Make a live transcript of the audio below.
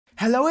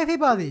Hello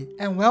everybody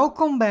and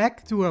welcome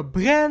back to a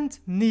brand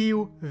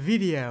new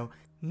video.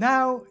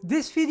 Now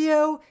this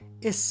video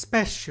is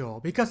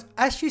special because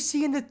as you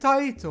see in the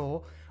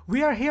title,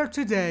 we are here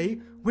today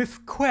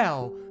with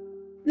Qwel.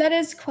 That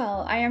is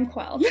Qwel. I am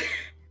Qwel.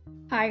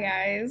 Hi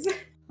guys.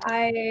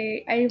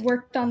 I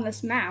worked on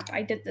this map.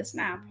 I did this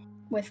map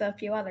with a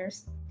few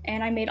others.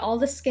 And I made all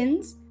the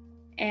skins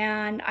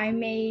and I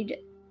made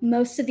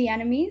most of the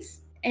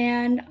enemies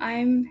and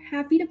I'm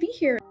happy to be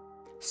here.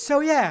 So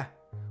yeah,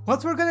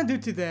 what we're gonna do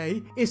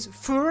today is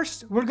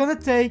first we're gonna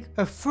take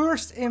a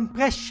first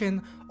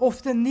impression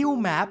of the new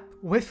map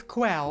with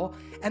Qwel,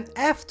 and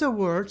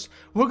afterwards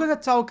we're gonna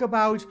talk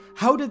about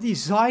how the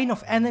design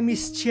of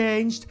enemies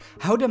changed,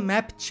 how the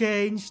map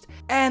changed,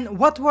 and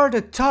what were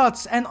the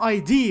thoughts and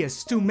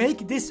ideas to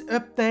make this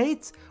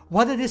update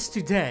what it is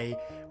today,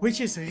 which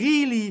is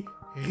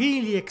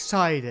really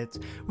excited.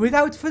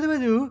 Without further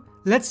ado,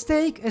 let's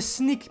take a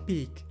sneak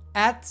peek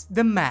at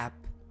the map.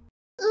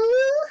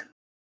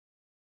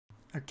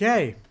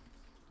 Okay,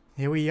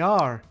 here we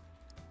are.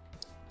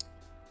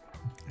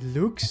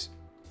 Looks...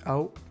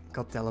 oh,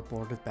 got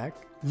teleported back.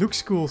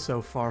 Looks cool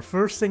so far.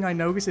 First thing I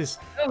notice is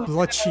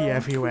blotchy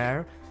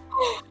everywhere.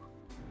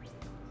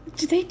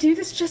 Did they do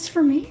this just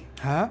for me?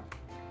 Huh?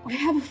 I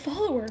have a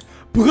follower.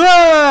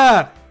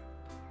 Bruh! I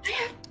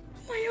have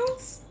my own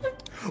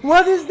slip.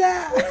 What is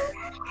that?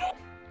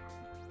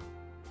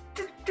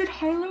 Did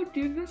Hilo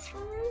do this for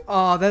me?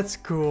 Oh, that's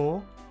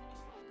cool.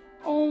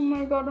 Oh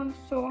my god, I'm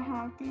so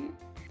happy.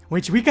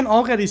 Which we can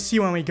already see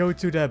when we go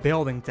to the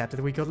building tab, that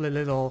we got a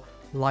little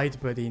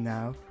light buddy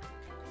now.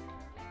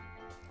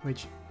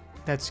 Which,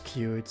 that's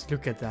cute.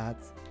 Look at that.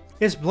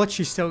 Is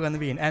Blotchy still gonna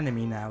be an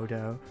enemy now,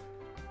 though?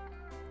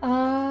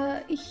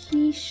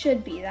 He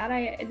should be. That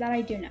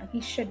I do know.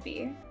 He should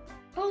be.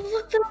 Oh,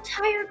 look, little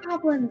tire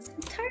goblins.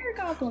 Tire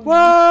goblins.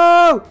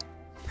 Whoa!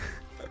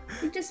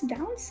 You just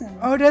bounce him.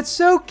 Oh, that's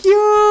so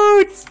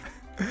cute!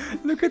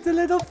 Look at the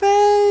little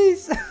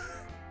face!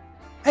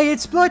 Hey,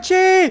 it's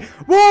Blotchy!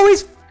 Whoa,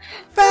 he's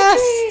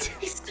fast!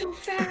 He's so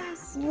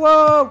fast!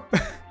 Whoa!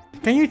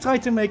 Can you try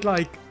to make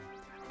like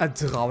a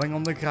drawing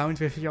on the ground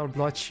with your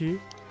Blotchy?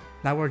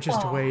 Now we're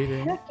just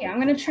waiting. Heck yeah, I'm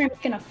gonna try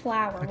making a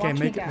flower. Okay, Watch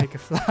make me a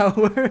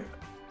flower.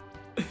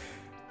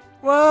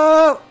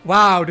 Whoa!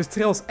 Wow, the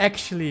trails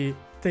actually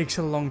takes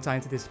a long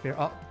time to disappear.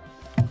 Oh,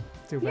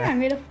 too bad. Yeah, I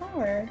made a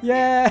flower.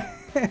 Yeah!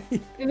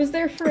 It was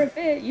there for a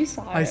bit. You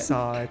saw it. I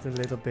saw it a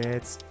little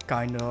bit,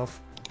 kind of.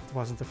 It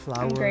wasn't a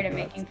flower. I'm great at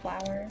making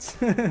flowers.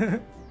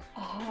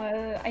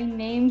 I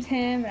named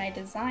him and I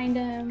designed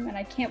him and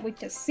I can't wait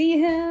to see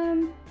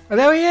him. Oh,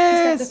 there he He's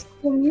got is! this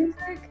cool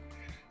music.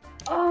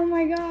 Oh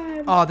my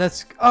god. Oh,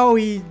 that's... oh,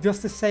 he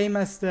does the same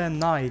as the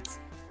knight.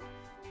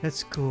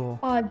 That's cool.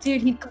 Oh,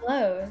 dude, he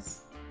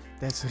glows.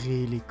 That's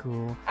really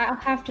cool. I'll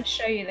have to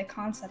show you the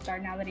concept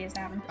art now that he's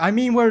out. I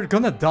mean, we're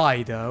gonna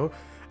die, though.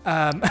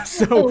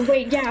 So... oh,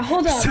 wait, yeah,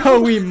 hold on.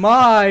 So we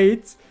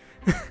might...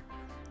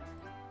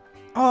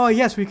 oh,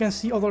 yes, we can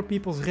see other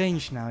people's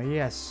range now,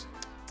 yes.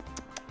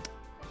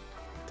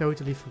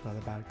 Totally forgot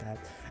about that.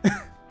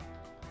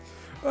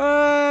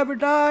 We're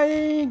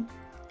dying!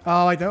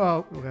 Oh, I don't...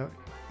 oh,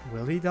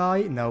 will he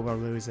die? No, we're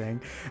losing.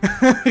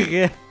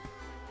 Yeah.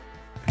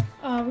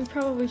 We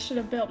probably should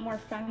have built more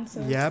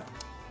fences. Yep.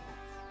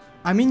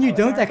 I mean, you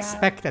don't our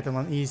expect that on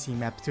an easy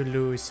map to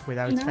lose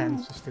without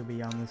fences, to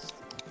be honest.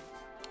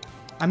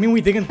 I mean,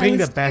 we didn't bring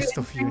the best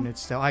of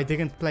units, though. I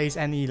didn't place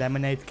any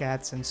lemonade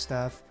cats and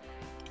stuff.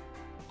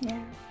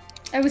 Yeah.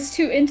 I was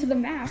too into the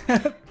map.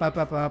 Pop,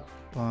 pop, pop,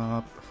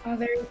 pop. Oh,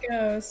 there he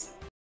goes.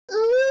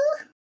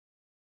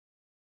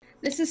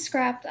 This is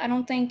scrapped. I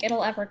don't think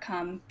it'll ever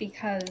come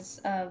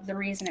because of the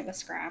reason it was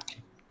scrapped.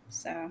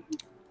 So.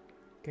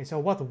 Okay, so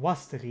what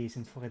was the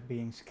reason for it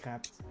being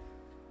scrapped?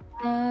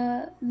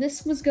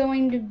 This was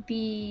going to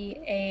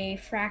be a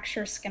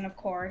fracture skin, of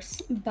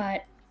course,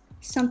 but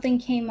something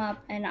came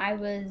up and I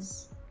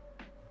was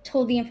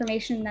told the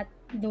information that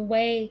the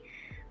way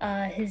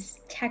his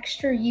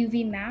texture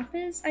UV map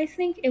is, I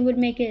think it would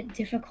make it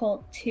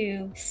difficult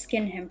to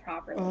skin him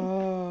properly.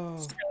 Oh.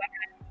 So I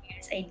had to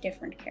use a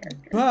different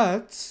character.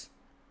 But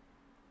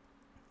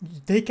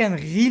they can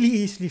really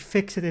easily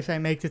fix it if I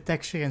make the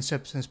texture in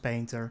Substance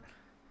Painter.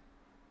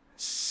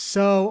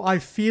 So I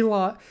feel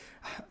like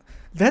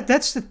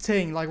that's the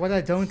thing, like what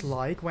I don't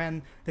like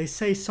when they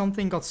say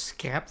something got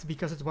scrapped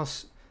because it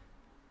was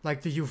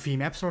like the UV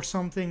maps or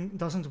something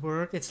doesn't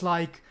work. It's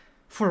like,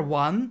 for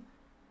one,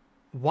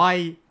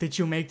 why did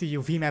you make the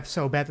UV map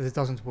so bad that it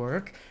doesn't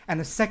work? And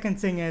the second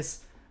thing is,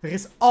 there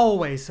is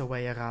always a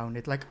way around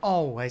it, like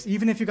always,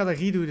 even if you gotta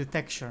redo the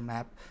texture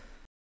map.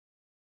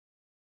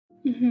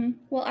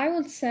 Well, I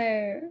would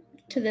say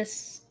to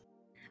this,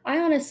 I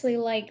honestly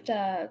liked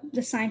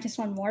the scientist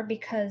one more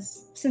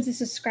because since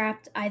this was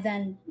scrapped, I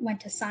then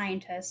went to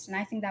scientist, and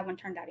I think that one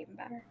turned out even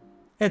better.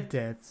 It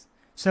did.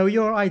 So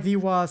your ID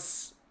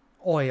was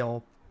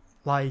oil,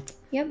 like...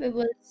 Yep, it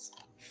was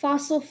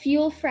fossil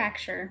fuel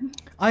fracture.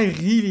 I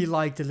really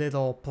like the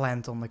little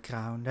plant on the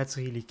crown. That's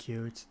really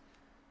cute.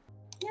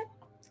 Yep,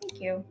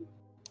 thank you.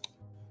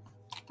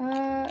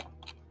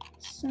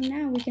 So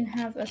now we can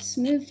have a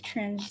smooth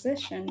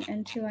transition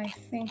into, I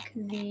think,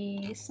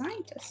 the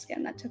scientist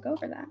skin that took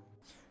over that.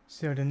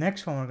 So the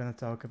next one we're going to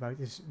talk about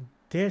is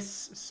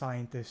this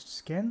scientist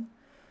skin.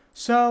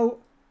 So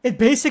it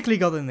basically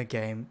got in the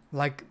game,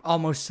 like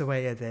almost the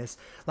way it is.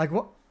 Like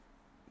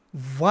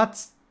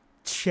what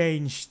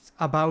changed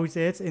about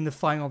it in the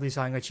final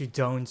design that you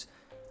don't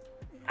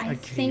I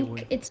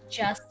think it's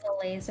just the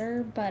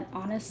laser, but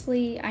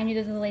honestly, I knew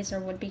that the laser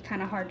would be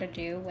kind of hard to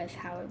do with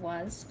how it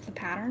was, the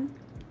pattern.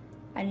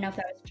 I didn't know if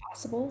that was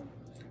possible.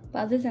 But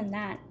other than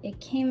that, it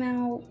came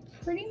out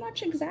pretty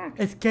much exact.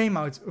 It came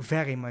out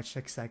very much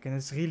exact, and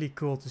it's really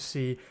cool to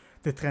see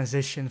the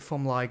transition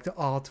from like the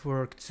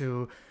artwork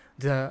to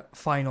the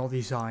final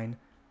design.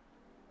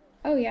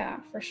 Oh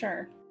yeah, for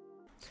sure.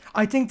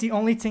 I think the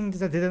only thing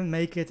that didn't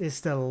make it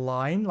is the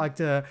line, like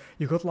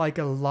you got like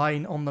a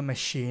line on the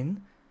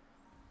machine.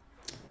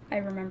 I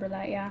remember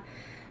that, yeah.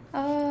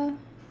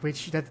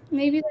 Which that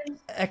maybe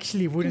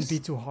actually wouldn't be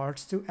too hard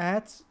to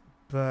add,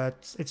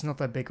 but it's not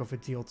that big of a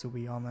deal, to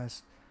be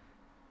honest.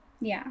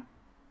 Yeah.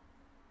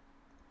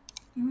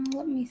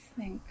 Let me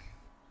think.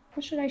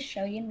 What should I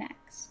show you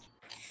next?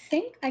 I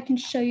think I can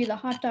show you the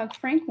Hot Dog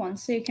Frank one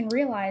so you can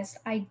realize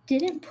I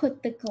didn't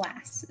put the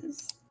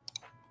glasses.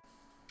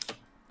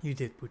 You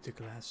did put the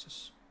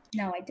glasses.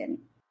 No, I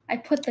didn't. I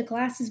put the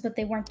glasses, but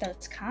they weren't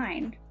those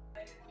kind.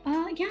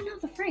 Yeah, no,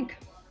 the Frank.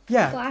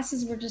 Yeah. The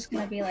glasses were just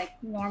gonna be like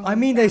normal. I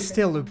mean, they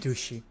still look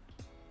douchey.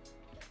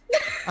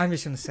 I'm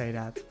just gonna say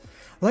that.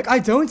 Like, I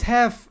don't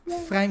have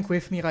Frank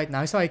with me right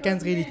now, so I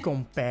can't really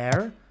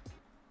compare.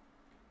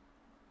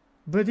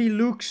 But he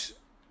looks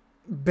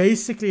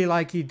basically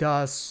like he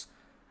does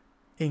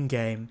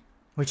in-game,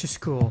 which is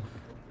cool.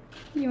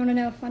 You want to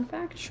know a fun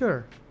fact?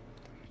 Sure.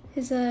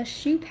 His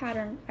shoe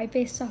pattern, I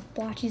based off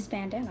Blotchy's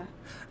bandana.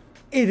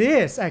 It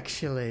is,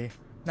 actually.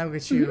 Now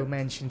that you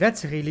mentioned,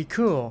 that's really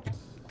cool.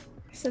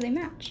 So they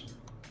match.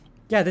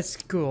 Yeah, that's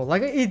cool.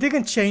 Like, it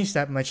didn't change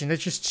that much, and it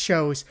just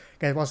shows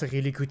that it was a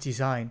really good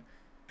design.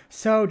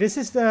 So this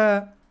is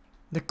the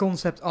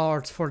concept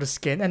art for the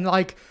skin, and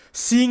like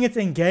seeing it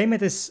in game,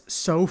 it is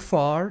so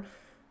far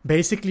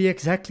basically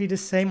exactly the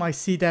same. I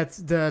see that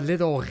the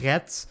little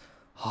red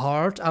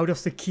heart out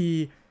of the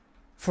key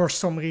for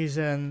some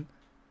reason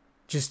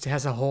just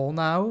has a hole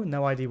now,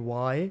 no idea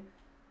why.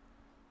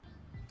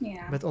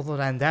 Yeah. But other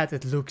than that,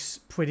 it looks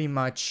pretty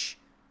much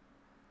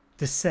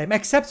the same,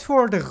 except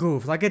for the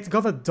roof. Like, it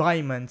got a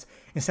diamond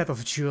instead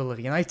of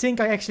jewelry, and I think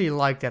I actually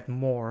like that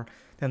more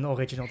than the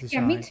original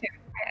design. Yeah, me too.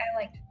 I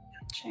like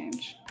that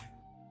change.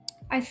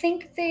 I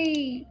think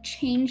they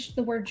changed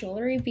the word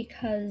jewelry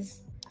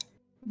because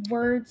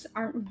words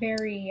aren't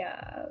very,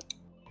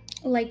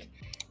 like,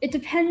 it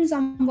depends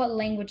on what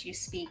language you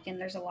speak, and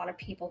there's a lot of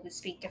people who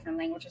speak different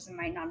languages and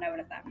might not know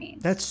what that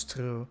means. That's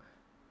true.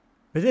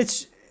 But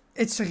it's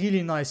a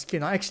really nice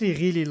skin. I actually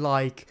really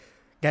like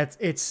that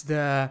it's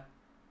the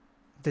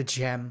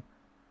gem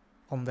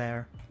on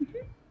there.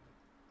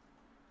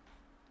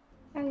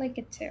 I like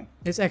it too.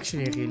 It's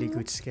actually a really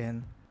good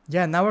skin.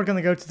 Yeah, now we're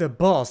gonna go to the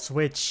boss,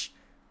 which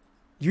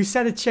you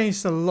said it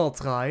changed a lot,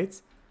 right?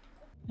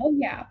 Oh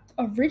yeah.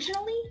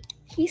 Originally,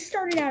 he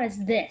started out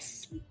as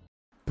this.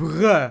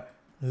 Bruh,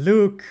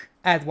 look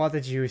at what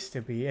it used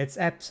to be. It's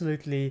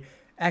absolutely,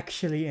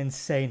 actually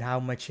insane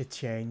how much it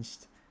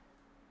changed.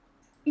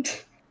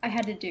 I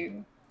had to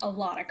do a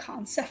lot of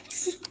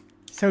concepts.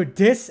 So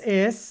this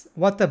is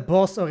what the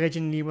boss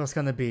originally was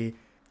gonna be.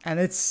 And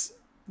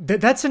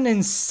that's an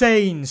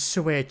insane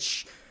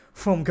switch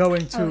from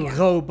going to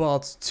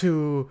robot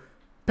to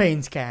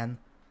paint can.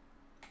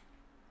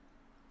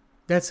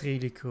 That's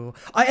really cool.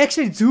 I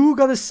actually do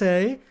gotta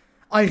say,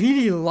 I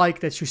really like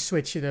that you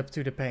switch it up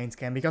to the paint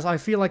can, because I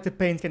feel like the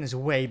paint can is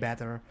way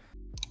better.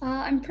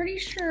 I'm pretty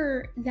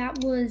sure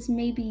that was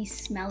maybe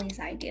Smelly's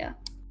idea.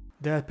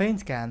 The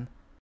paint can?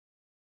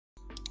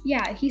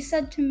 Yeah, he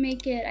said to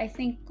make it, I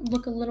think,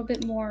 look a little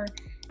bit more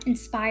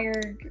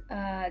inspired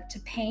to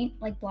paint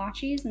like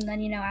blotchies, and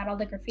then, you know, add all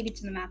the graffiti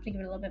to the map to give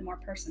it a little bit more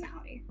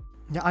personality.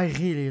 Yeah, I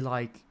really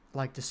like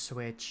the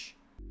switch.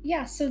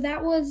 Yeah, so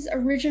that was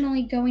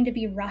originally going to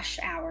be Rush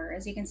Hour,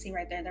 as you can see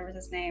right there. There was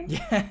his name.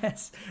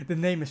 Yes, the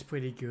name is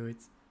pretty good.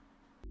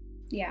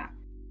 Yeah,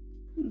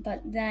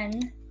 but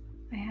then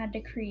I had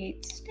to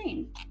create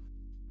Stain,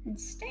 and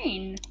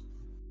Stain,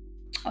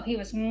 oh, he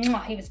was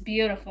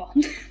beautiful.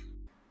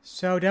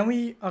 So then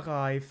we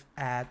arrive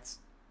at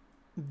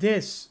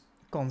this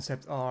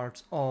concept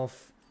art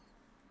of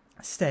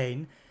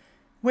Stain,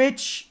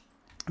 which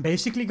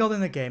basically got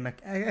in the game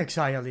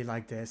exactly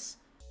like this.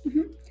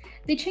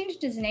 They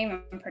changed his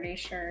name, I'm pretty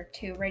sure,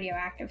 to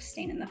Radioactive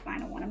Stain in the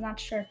final one. I'm not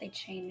sure if they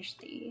changed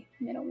the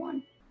middle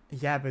one.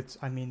 Yeah, but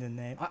I mean the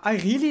name. I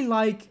really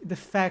like the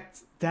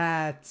fact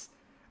that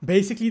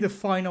basically the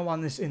final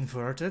one is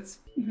inverted.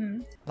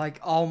 Like,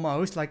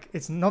 almost. Like,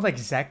 it's not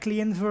exactly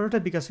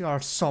inverted because there are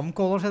some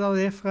colors that are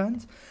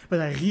different.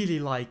 But I really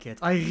like it.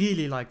 I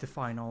really like the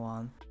final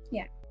one.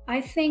 Yeah. I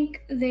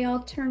think they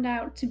all turned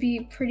out to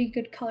be pretty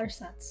good color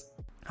sets.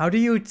 How do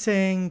you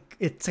think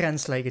it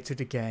translated to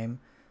the game?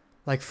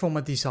 Like, from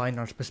a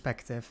designer's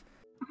perspective?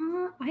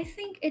 I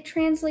think it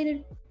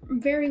translated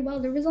very well.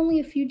 There was only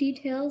a few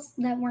details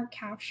that weren't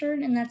captured,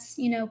 and that's,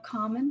 you know,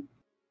 common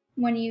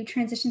when you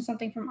transition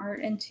something from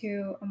art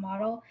into a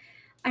model.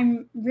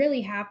 I'm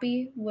really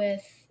happy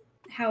with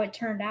how it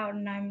turned out,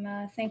 and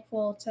I'm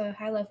thankful to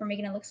Hilo for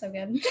making it look so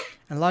good.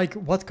 And like,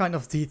 what kind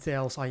of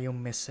details are you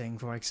missing,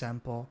 for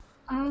example?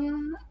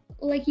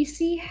 Like you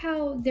see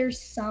how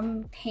there's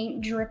some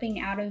paint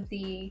dripping out of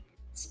the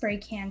spray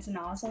can's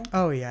nozzle?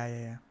 Oh, yeah, yeah,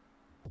 yeah.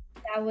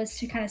 That was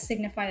to kind of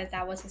signify that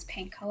that was his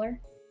paint color.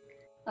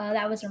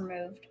 That was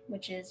removed,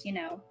 which is, you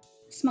know,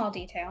 small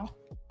detail.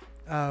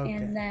 Oh, okay.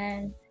 And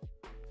then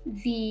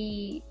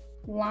the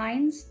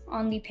lines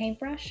on the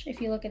paintbrush,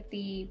 if you look at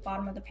the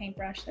bottom of the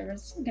paintbrush,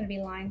 there's going to be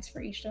lines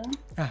for each of them.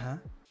 Uh-huh.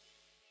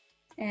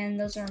 And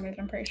those are removed,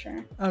 I'm pretty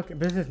sure. Okay,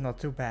 but it's not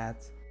too bad.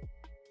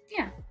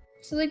 Yeah.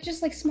 So like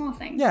just like small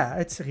things. Yeah,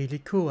 it's really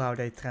cool how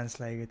they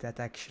translated that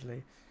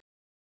actually.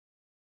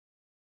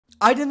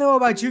 I don't know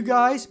about you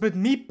guys, but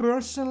me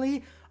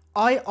personally,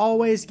 I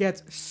always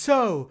get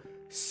so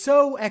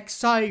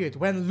excited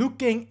when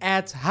looking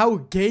at how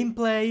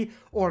gameplay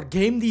or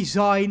game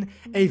design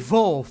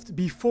evolved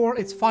before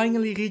it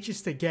finally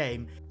reaches the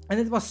game. And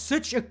it was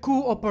such a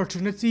cool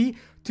opportunity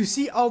to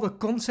see all the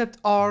concept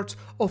art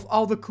of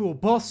all the cool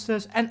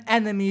bosses and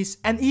enemies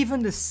and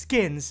even the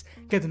skins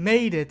get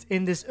made it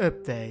in this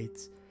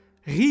update.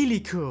 Really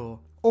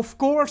cool. Of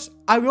course,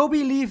 I will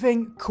be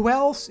leaving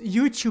Qwel's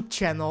YouTube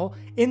channel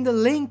in the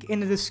link in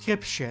the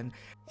description.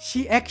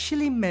 She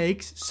actually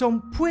makes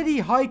some pretty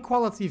high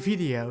quality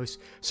videos,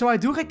 so I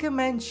do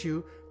recommend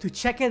you to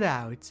check it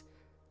out.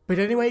 But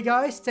anyway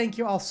guys, thank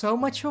you all so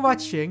much for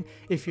watching.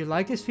 If you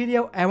like this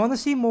video and want to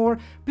see more,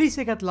 please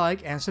hit that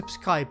like and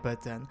subscribe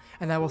button.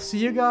 And I will see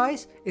you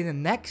guys in the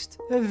next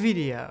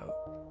video.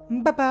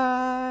 Bye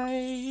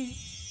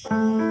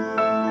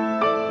bye!